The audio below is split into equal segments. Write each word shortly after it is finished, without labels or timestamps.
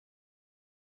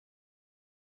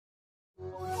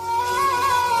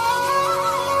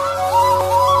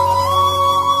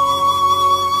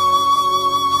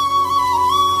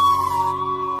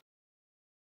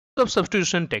of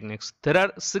substitution techniques. There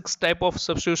are 6 types of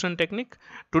substitution technique.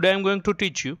 Today I am going to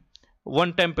teach you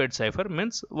one-time paired cipher,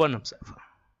 means vernam cipher.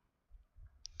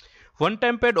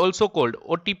 One-time paired, also called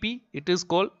OTP, it is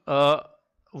called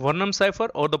vernam cipher,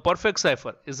 or the perfect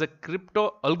cipher, is a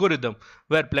crypto algorithm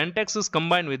where plaintext is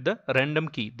combined with the random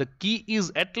key. The key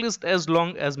is at least as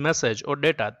long as message or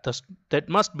data that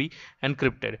must be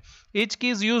encrypted. Each key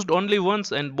is used only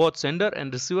once, and both sender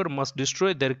and receiver must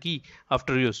destroy their key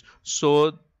after use.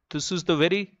 So this is the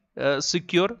very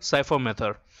secure cipher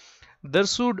method. There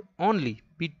should only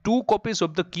be 2 copies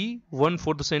of the key, one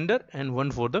for the sender and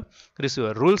one for the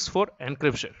receiver. Rules for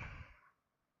encryption.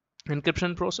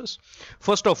 Encryption process.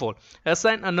 First of all,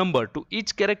 assign a number to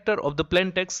each character of the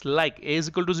plain text, like A is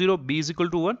equal to 0, B is equal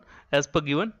to 1, as per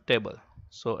given table.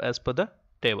 So as per the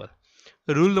table.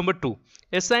 Rule number 2.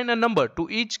 Assign a number to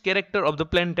each character of the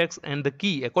plain text and the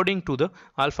key according to the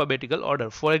alphabetical order.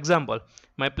 For example,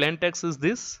 my plain text is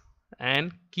this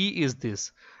and key is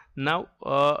this. Now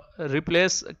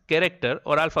replace character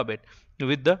or alphabet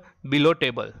with the below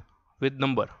table with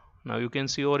number. Now you can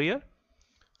see over here.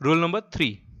 Rule number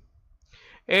 3.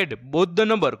 Add both the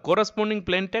number corresponding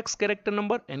plain text character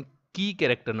number and key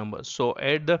character number. So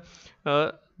add the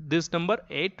this number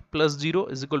 8 plus 0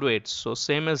 is equal to 8. So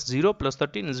same as 0 plus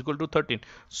 13 is equal to 13.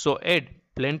 So add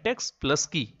plain text plus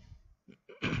key.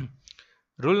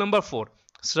 Rule number 4.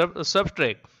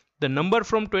 Subtract the number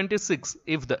from 26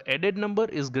 if the added number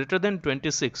is greater than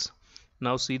 26.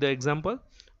 Now see the example.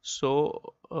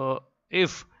 So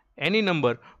if any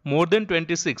number more than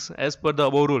 26 as per the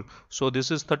above rule, so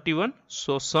this is 31,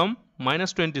 so sum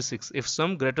minus 26 if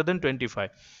sum greater than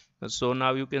 25. So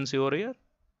now you can see over here,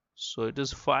 so it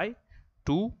is 5,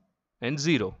 2 and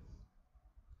 0.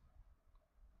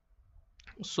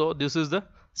 So this is the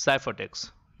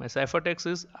ciphertext. My ciphertext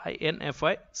is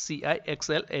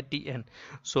INFICIXLATN.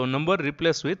 So number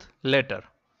replaced with letter.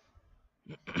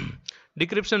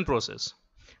 Decryption process.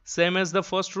 Same as the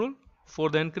first rule for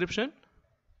the encryption.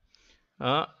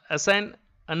 Assign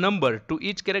a number to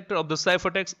each character of the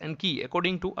ciphertext and key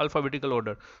according to alphabetical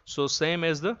order. So same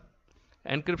as the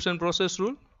encryption process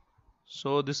rule.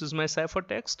 So this is my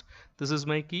ciphertext, this is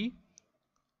my key,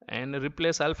 and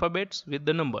replace alphabets with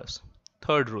the numbers.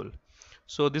 Third rule.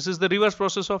 So this is the reverse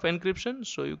process of encryption.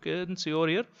 So you can see over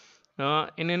here,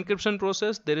 in encryption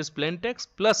process there is plain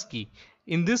text plus key.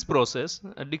 In this process,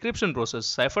 decryption process,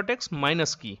 ciphertext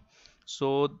minus key.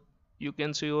 So you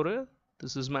can see over here,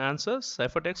 this is my answer,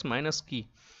 ciphertext minus key.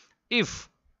 If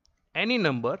any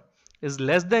number is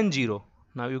less than 0,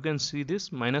 now you can see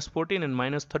this minus 14 and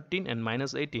minus 13 and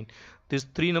minus 18. These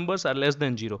 3 numbers are less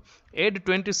than 0. Add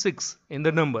 26 in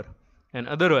the number and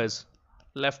otherwise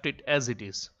left it as it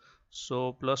is.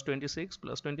 So plus 26,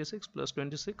 plus 26, plus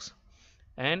 26,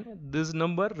 and this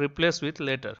number replaced with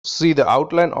letter. See, the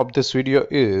outline of this video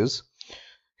is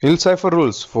Hill cipher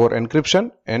rules for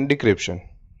encryption and decryption.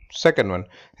 Second one,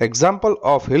 example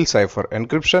of Hill cipher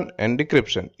encryption and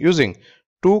decryption using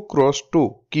 2 x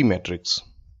 2 key matrix.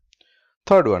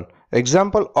 Third one,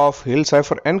 example of Hill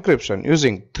cipher encryption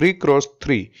using 3 x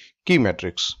 3 key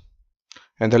matrix.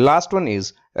 And the last one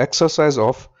is exercise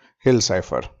of Hill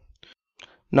cipher.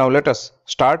 Now let us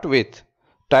start with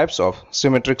types of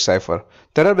symmetric cipher.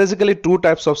 There are basically 2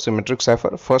 types of symmetric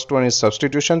cipher. First one is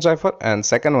substitution cipher and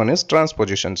second one is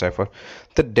transposition cipher.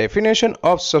 The definition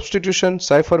of substitution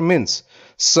cipher means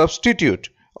substitute,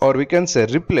 or we can say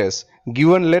replace,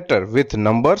 given letter with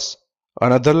numbers,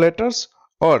 another letters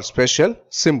or special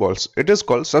symbols. It is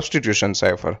called substitution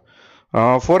cipher.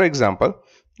 For example,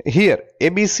 here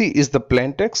ABC is the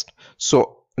plain text.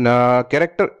 So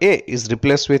character A is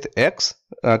replaced with X,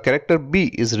 character B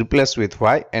is replaced with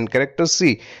Y, and character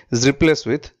C is replaced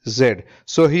with Z.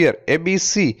 So here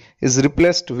ABC is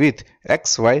replaced with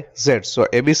XYZ. So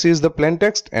ABC is the plain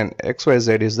text and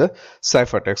XYZ is the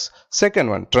ciphertext. Second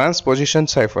one, transposition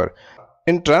cipher.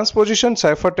 In transposition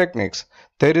cipher techniques,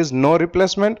 there is no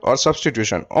replacement or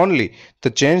substitution, only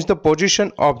to change the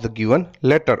position of the given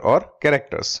letter or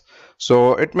characters.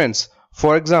 So it means,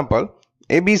 for example,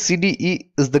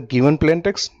 ABCDE is the given plain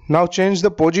text. Now change the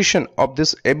position of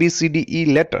this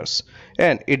ABCDE letters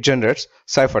and it generates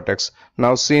ciphertext.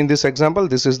 Now see in this example,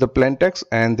 this is the plain text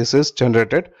and this is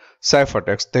generated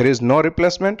ciphertext. There is no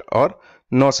replacement or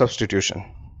no substitution.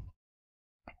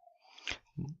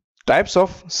 Types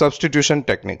of substitution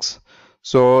techniques.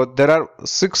 So there are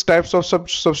 6 types of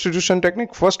substitution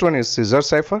technique. First one is scissor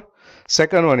cipher.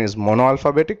 Second one is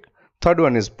monoalphabetic. Third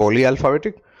one is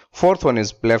polyalphabetic. Fourth one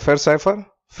is Playfair cipher.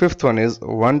 Fifth one is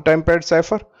one-time paired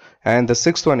cipher. And the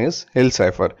sixth one is Hill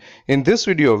cipher. In this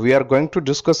video, we are going to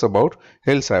discuss about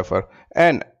Hill cipher.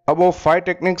 And Above 5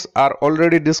 techniques are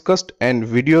already discussed and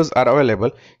videos are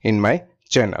available in my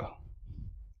channel.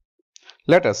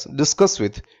 Let us discuss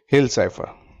with Hill cipher.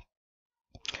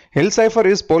 Hill cipher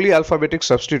is polyalphabetic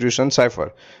substitution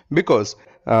cipher because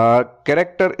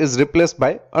character is replaced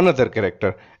by another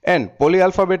character, and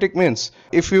polyalphabetic means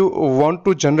if you want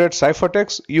to generate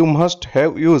ciphertext you must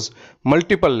have use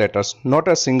multiple letters, not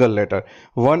a single letter.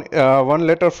 One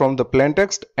letter from the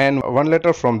plaintext and one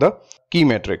letter from the key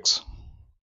matrix.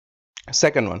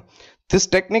 Second one, this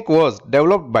technique was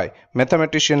developed by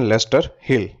mathematician Lester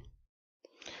Hill.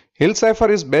 Hill cipher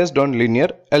is based on linear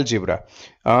algebra.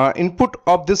 Input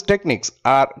of these techniques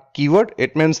are keyword,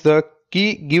 it means the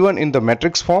key given in the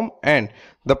matrix form, and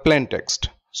the plain text.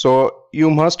 So you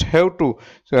must have to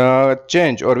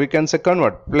change, or we can say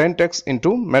convert, plain text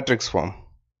into matrix form.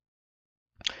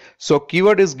 So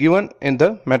keyword is given in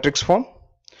the matrix form.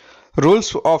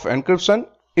 Rules of encryption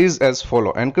is as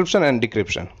follow: encryption and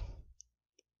decryption.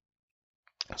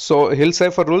 So Hill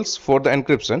cipher rules for the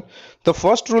encryption. The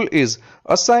first rule is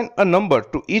assign a number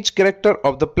to each character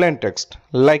of the plain text,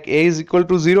 like A is equal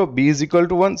to 0, B is equal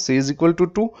to 1, C is equal to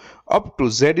 2, up to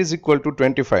Z is equal to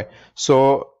 25.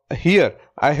 So here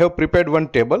I have prepared one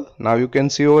table. Now you can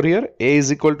see over here A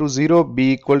is equal to 0,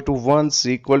 B equal to 1,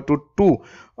 C equal to 2,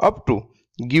 up to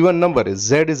given number is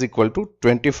Z is equal to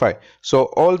 25. So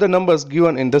all the numbers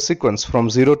given in the sequence from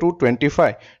 0 to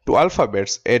 25 to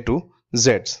alphabets A to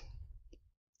Z.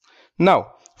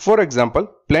 Now, for example,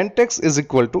 plain text is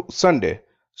equal to Sunday.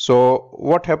 So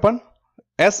what happened?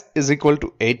 S is equal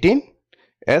to 18,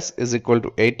 S is equal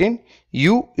to 18,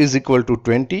 U is equal to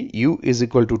 20, U is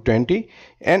equal to 20,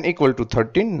 N equal to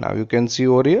 13. Now you can see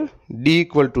over here, D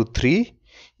equal to 3,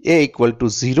 A equal to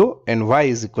 0, and Y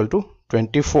is equal to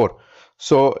 24.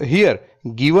 So here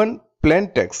given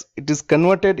plain text, it is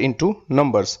converted into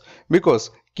numbers because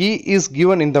key is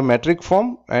given in the matrix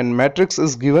form and matrix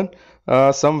is given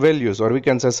some values, or we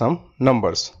can say some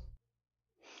numbers.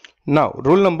 Now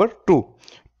rule number 2,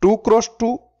 2 cross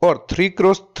 2 or 3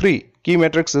 cross 3 key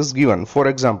matrix is given. For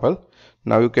example,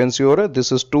 now you can see over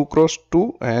this is 2 cross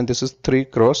 2 and this is 3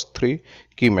 cross 3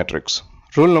 key matrix.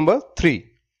 Rule number 3,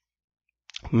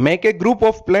 make a group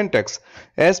of plain text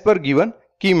as per given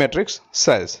key matrix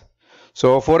size.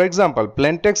 So for example,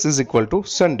 plain text is equal to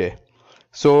Sunday.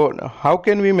 So how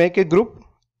can we make a group?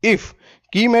 If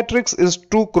key matrix is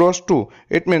 2 cross 2,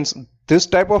 it means this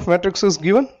type of matrix is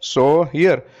given. So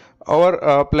here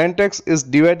our plain text is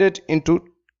divided into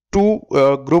two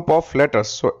group of letters,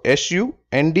 so SU,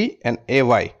 ND and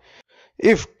AY.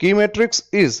 If key matrix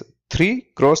is 3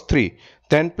 cross 3,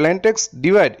 then plain text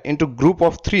divide into group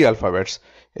of 3 alphabets,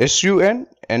 SUN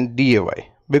and DAY,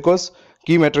 because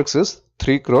key matrix is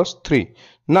 3 cross 3.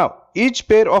 Now each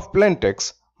pair of plain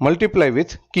text multiply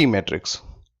with key matrix.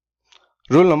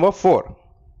 Rule number 4,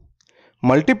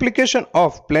 multiplication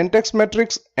of plain text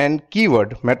matrix and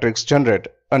keyword matrix generate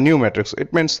a new matrix.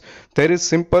 It means there is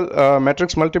simple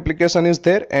matrix multiplication is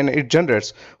there and it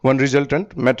generates one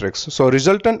resultant matrix. So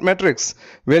resultant matrix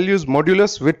values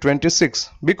modulus with 26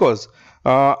 because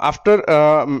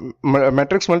after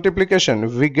matrix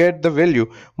multiplication we get the value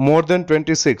more than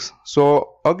 26.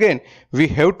 So again we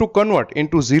have to convert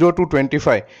into 0 to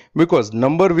 25 because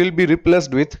number will be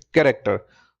replaced with character.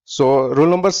 So rule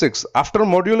number 6, after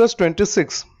modulus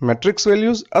 26 matrix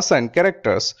values assign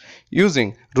characters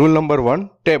using rule number 1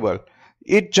 table.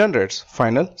 It generates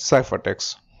final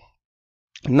ciphertext.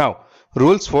 Now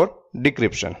rules for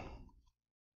decryption.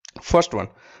 First one,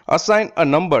 assign a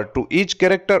number to each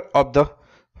character of the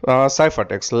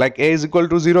ciphertext, like A is equal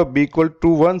to 0, B equal to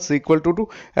 1, C equal to 2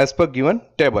 as per given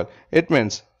table. It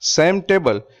means same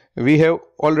table we have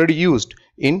already used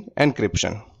in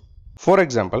encryption. For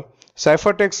example,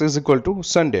 ciphertext is equal to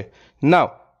Sunday.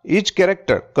 Now each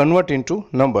character convert into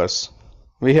numbers.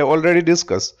 We have already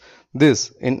discussed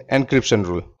this in encryption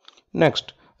rule.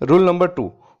 Next, rule number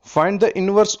 2, find the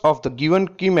inverse of the given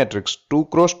key matrix 2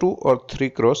 cross 2 or 3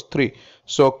 cross 3.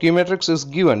 So key matrix is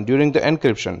given during the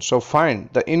encryption, so find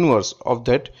the inverse of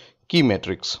that key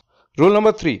matrix. Rule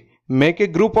number 3, make a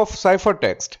group of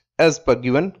ciphertext as per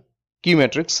given key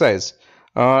matrix size.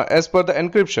 As per the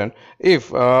encryption,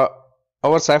 if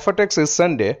our ciphertext is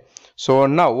Sunday, so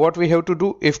now what we have to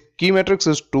do, if key matrix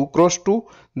is 2 cross 2,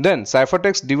 then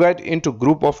ciphertext divide into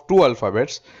group of 2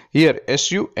 alphabets, here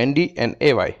SU, ND and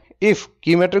AY. If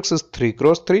key matrix is 3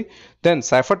 cross 3, then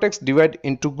ciphertext divide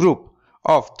into group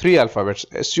of 3 alphabets,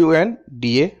 SUN,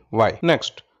 DA, Y.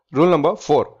 Next, rule number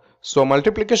 4. So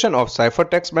multiplication of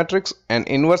ciphertext matrix and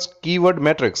inverse keyword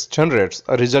matrix generates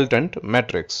a resultant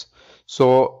matrix.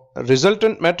 So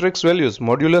resultant matrix values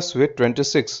modulus with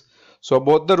 26. So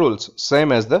both the rules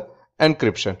same as the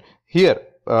encryption. Here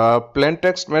plain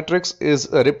text matrix is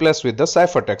replaced with the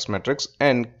ciphertext matrix,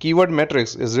 and keyword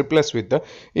matrix is replaced with the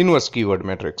inverse keyword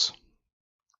matrix.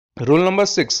 Rule number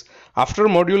 6. After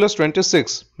modulus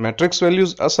 26, matrix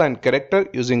values assign character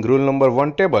using rule number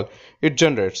 1 table, it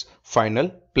generates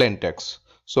final plain text.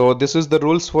 So this is the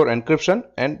rules for encryption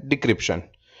and decryption.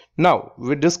 Now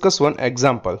we discuss one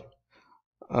example.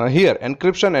 Here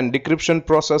encryption and decryption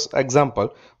process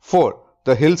example for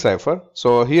the Hill cipher.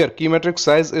 So here key matrix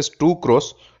size is 2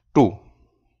 cross 2.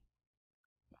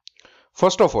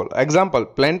 First of all, example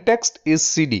plain text is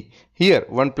CD. Here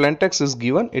one plain text is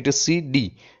given, it is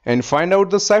CD, and find out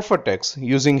the ciphertext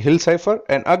using Hill cipher,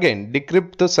 and again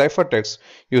decrypt the ciphertext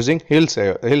using Hill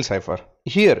cipher.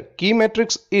 Here key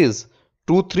matrix is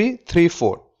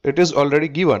 2334. It is already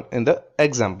given in the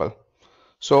example.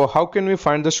 So how can we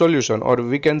find the solution, or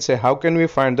we can say how can we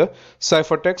find the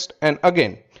ciphertext and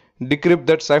again decrypt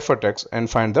that ciphertext and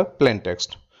find the plain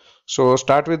text. So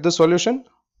start with the solution.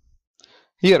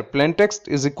 Here plain text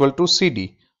is equal to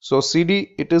CD. So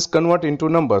CD it is convert into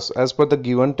numbers as per the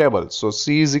given table. So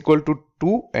C is equal to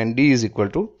 2 and D is equal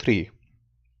to 3.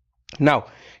 Now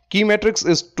key matrix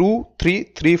is 2, 3,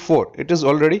 3, 4. It is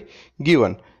already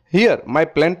given. Here my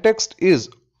plain text is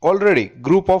already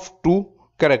group of 2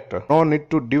 character. No need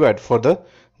to divide for the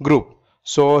group.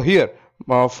 So here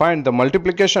find the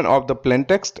multiplication of the plain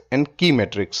text and key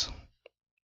matrix.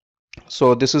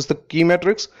 So this is the key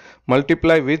matrix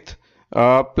multiply with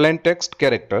plain text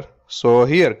character. So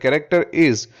here character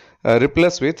is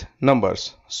replaced with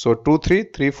numbers. So 2, 3,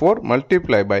 3, 4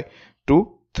 multiply by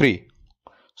 2, 3.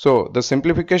 So the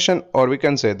simplification, or we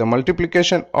can say the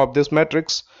multiplication of this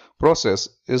matrix process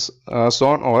is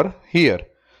shown over here.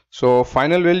 So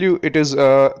final value it is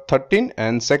 13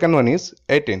 and second one is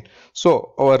 18.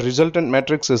 So our resultant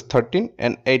matrix is 13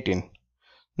 and 18.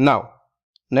 Now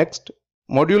next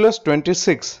modulus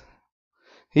 26.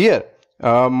 Here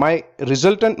my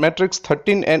resultant matrix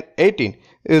 13 and 18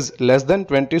 is less than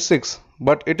 26,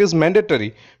 but it is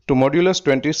mandatory to modulus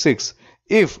 26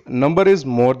 if number is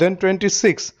more than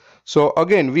 26. So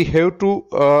again we have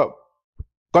to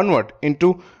convert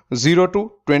into 0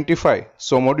 to 25.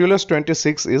 So modulus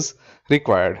 26 is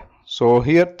required. So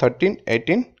here 13,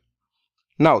 18.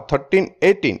 Now 13,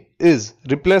 18 is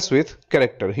replaced with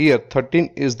character. Here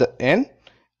 13 is the N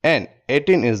and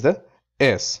 18 is the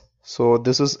S. So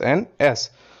this is N, S.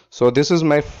 So this is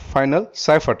my final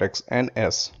ciphertext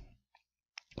NS.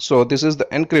 So this is the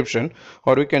encryption,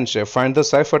 or we can say find the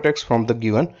ciphertext from the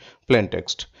given plain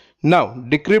text. Now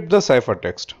decrypt the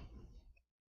ciphertext.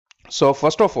 So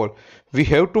first of all we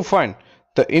have to find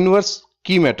the inverse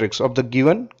key matrix of the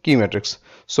given key matrix.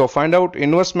 So find out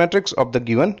inverse matrix of the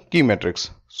given key matrix.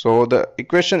 So the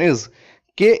equation is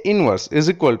K inverse is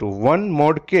equal to 1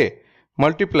 mod K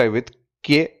multiply with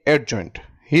K adjoint.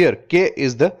 Here K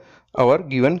is the our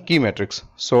given key matrix.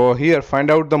 So here find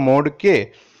out the mod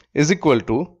K is equal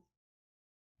to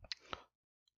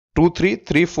 2, 3,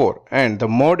 3, 4 and the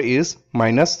mod is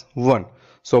minus 1.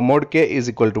 So mod K is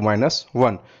equal to minus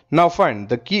 1. Now find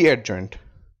the key adjoint.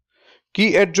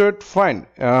 Key adjoint find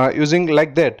using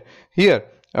like that. Here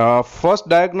first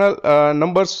diagonal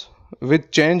numbers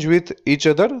with change with each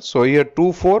other. So here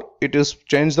 2, 4 it is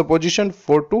change the position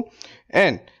 4, 2,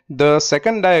 and the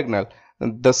second diagonal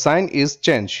the sign is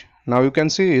change. Now you can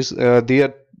see is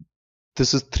there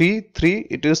this is 3, 3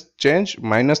 it is change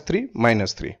minus 3,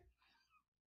 minus 3.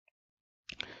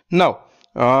 Now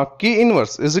key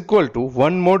inverse is equal to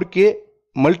 1 mod K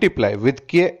multiply with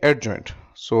K adjoint.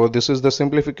 So this is the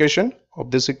simplification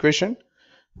of this equation.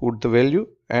 Put the value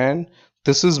and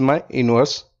this is my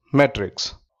inverse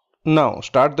matrix. Now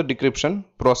start the decryption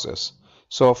process.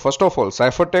 So first of all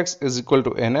ciphertext is equal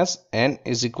to NS, N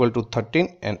is equal to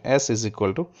 13 and S is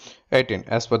equal to 18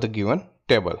 as per the given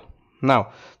table.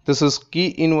 Now this is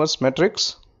key inverse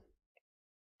matrix.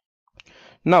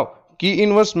 Now key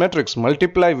inverse matrix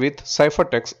multiply with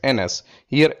ciphertext NS.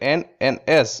 Here N and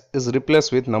S is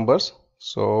replaced with numbers.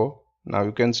 So now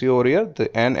you can see over here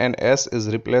the N and S is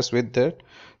replaced with that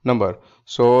number.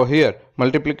 So here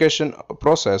multiplication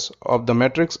process of the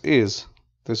matrix is,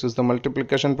 this is the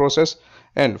multiplication process,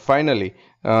 and finally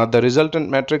the resultant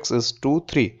matrix is 2,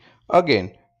 3.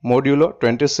 Again modulo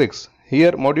 26.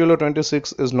 Here modulo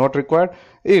 26 is not required.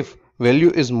 If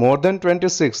value is more than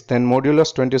 26 then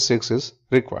modulus 26 is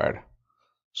required.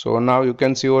 So now you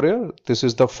can see over here this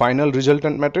is the final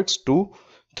resultant matrix 2,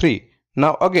 3.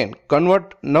 Now again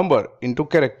convert number into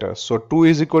character. So 2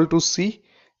 is equal to C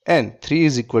and 3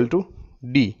 is equal to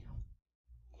D.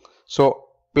 So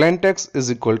plain text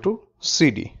is equal to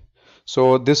CD.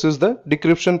 So this is the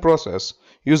decryption process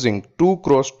using 2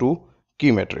 cross 2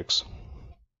 key matrix.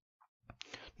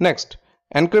 Next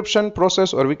encryption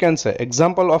process, or we can say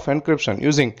example of encryption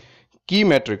using key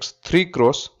matrix 3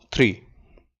 cross 3.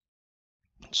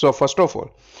 So first of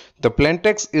all, the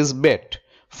plaintext is bet.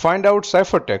 Find out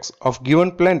ciphertext of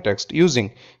given plaintext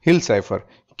using Hill cipher.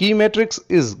 Key matrix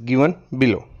is given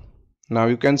below. Now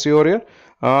you can see over here,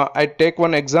 I take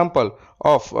one example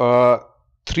of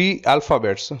 3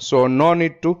 alphabets. So no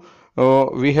need to,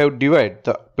 we have divide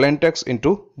the plaintext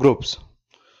into groups.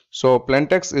 So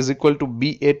plaintext is equal to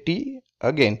BAT.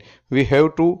 Again, we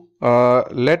have to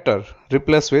letter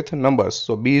replace with numbers.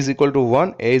 So B is equal to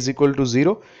 1, A is equal to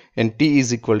 0, and T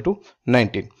is equal to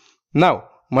 19. Now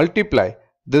multiply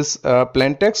this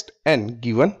plaintext and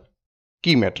given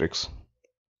key matrix.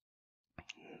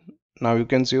 Now you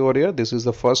can see over here, this is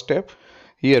the first step.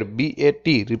 Here BAT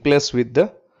replace with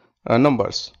the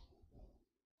numbers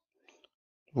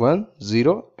 1,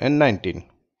 0 and 19.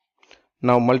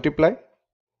 Now multiply.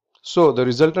 So the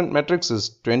resultant matrix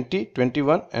is 20,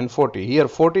 21 and 40. Here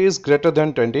 40 is greater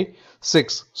than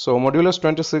 26. So modulus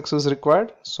 26 is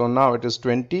required. So now it is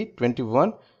 20,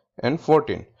 21 and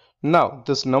 14. Now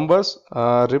this numbers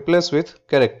replace with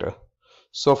character.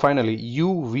 So finally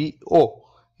UVO.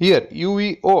 Here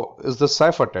UVO is the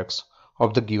ciphertext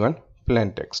of the given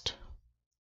plaintext.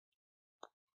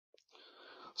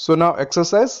 So now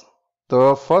exercise.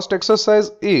 The first exercise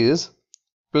is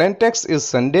plaintext is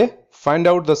Sunday. Find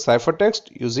out the ciphertext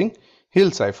using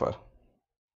Hill cipher.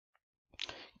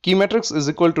 Key matrix is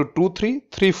equal to 2, 3,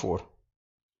 3, 4.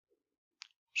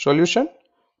 Solution.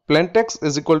 Plaintext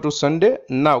is equal to Sunday.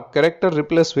 Now character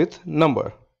replace with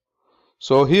number.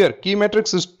 So here key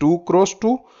matrix is 2 cross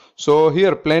 2. So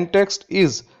here plaintext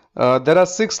is there are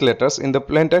 6 letters in the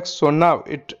plaintext. So now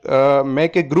it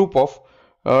make a group of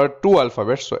 2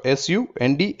 alphabets. So SU,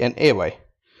 ND and AY.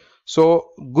 So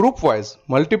group wise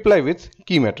multiply with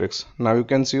key matrix. Now you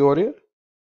can see over here.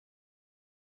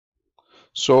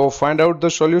 So find out the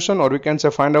solution, or we can say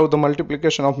find out the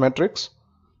multiplication of matrix.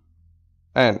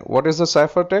 And what is the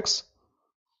ciphertext?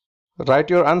 Write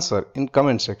your answer in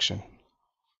comment section.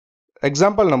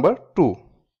 Example number 2.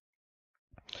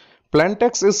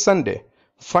 Plaintext is Sunday.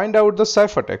 Find out the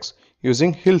ciphertext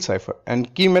using Hill cipher,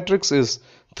 and key matrix is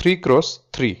 3 cross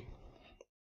 3.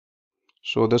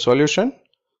 So the solution.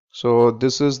 So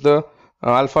this is the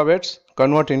alphabets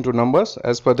convert into numbers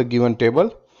as per the given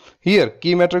table. Here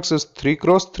key matrix is 3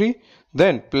 cross 3.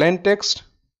 Then plaintext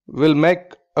will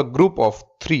make a group of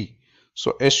 3.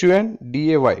 So SUN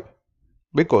DAY,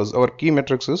 because our key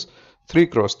matrix is 3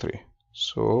 cross 3.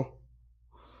 So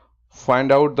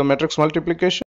find out the matrix multiplication.